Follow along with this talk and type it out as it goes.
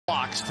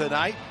box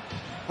tonight.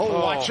 Oh,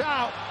 watch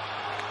out.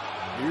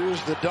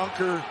 Here's the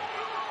dunker,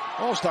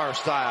 all-star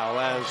style,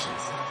 as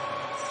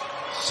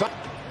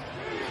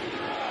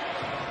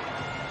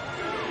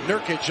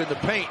Nurkic in the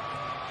paint.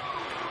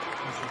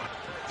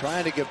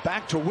 Trying to get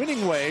back to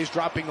winning ways,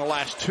 dropping the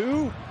last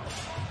two.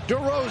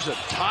 DeRozan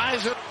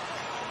ties it.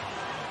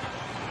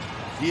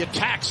 He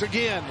attacks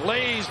again,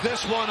 lays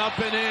this one up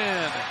and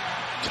in.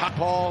 Top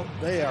ball,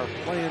 they are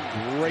playing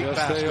great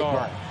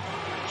basketball.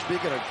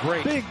 Speaking of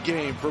great, big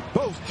game for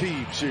both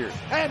teams here.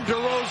 And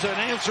DeRozan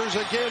answers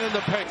again in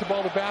the paint. The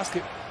ball to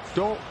basket.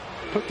 Don't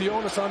put the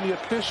onus on the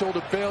official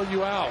to bail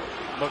you out.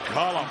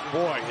 McCollum,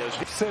 boy,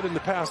 has said in the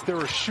past, there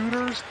are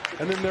shooters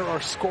and then there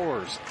are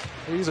scorers.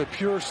 He's a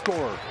pure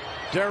scorer.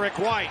 Derek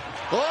White.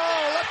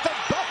 Oh, let the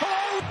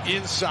Buffalo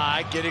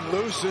inside, getting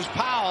loose is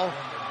Powell.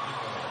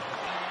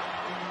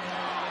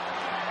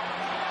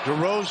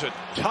 DeRozan,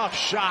 tough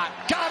shot,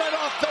 got it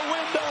off the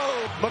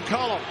window.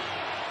 McCollum,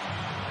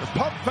 the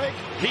pump fake,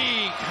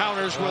 he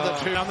counters with a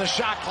two on the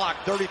shot clock.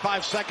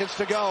 35 seconds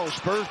to go.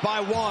 Spurs by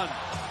one.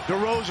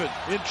 DeRozan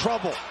in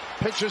trouble,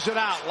 pitches it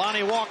out.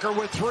 Lonnie Walker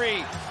with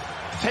three,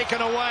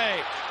 taken away.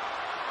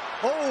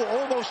 Oh,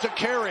 almost a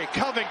carry.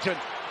 Covington,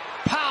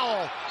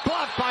 Powell,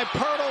 blocked by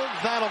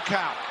Pirtle. That'll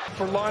count.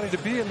 For Lonnie to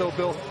be in, though,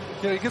 Bill,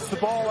 you know, he gets the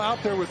ball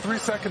out there with 3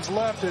 seconds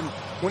left, and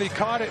when he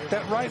caught it,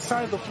 that right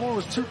side of the floor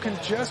was too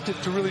congested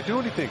to really do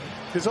anything.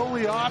 His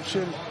only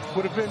option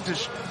would have been to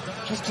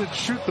just to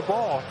shoot the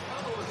ball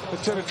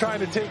instead of trying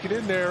to take it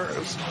in there.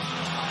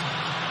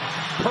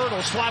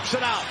 Pirtle slaps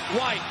it out.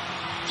 White,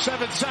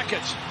 7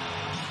 seconds.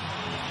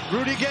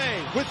 Rudy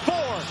Gay with 4.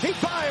 He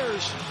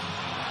fires.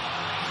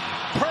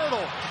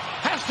 Pirtle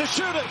has to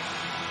shoot it.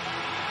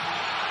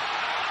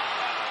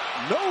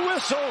 No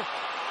whistle.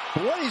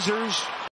 Blazers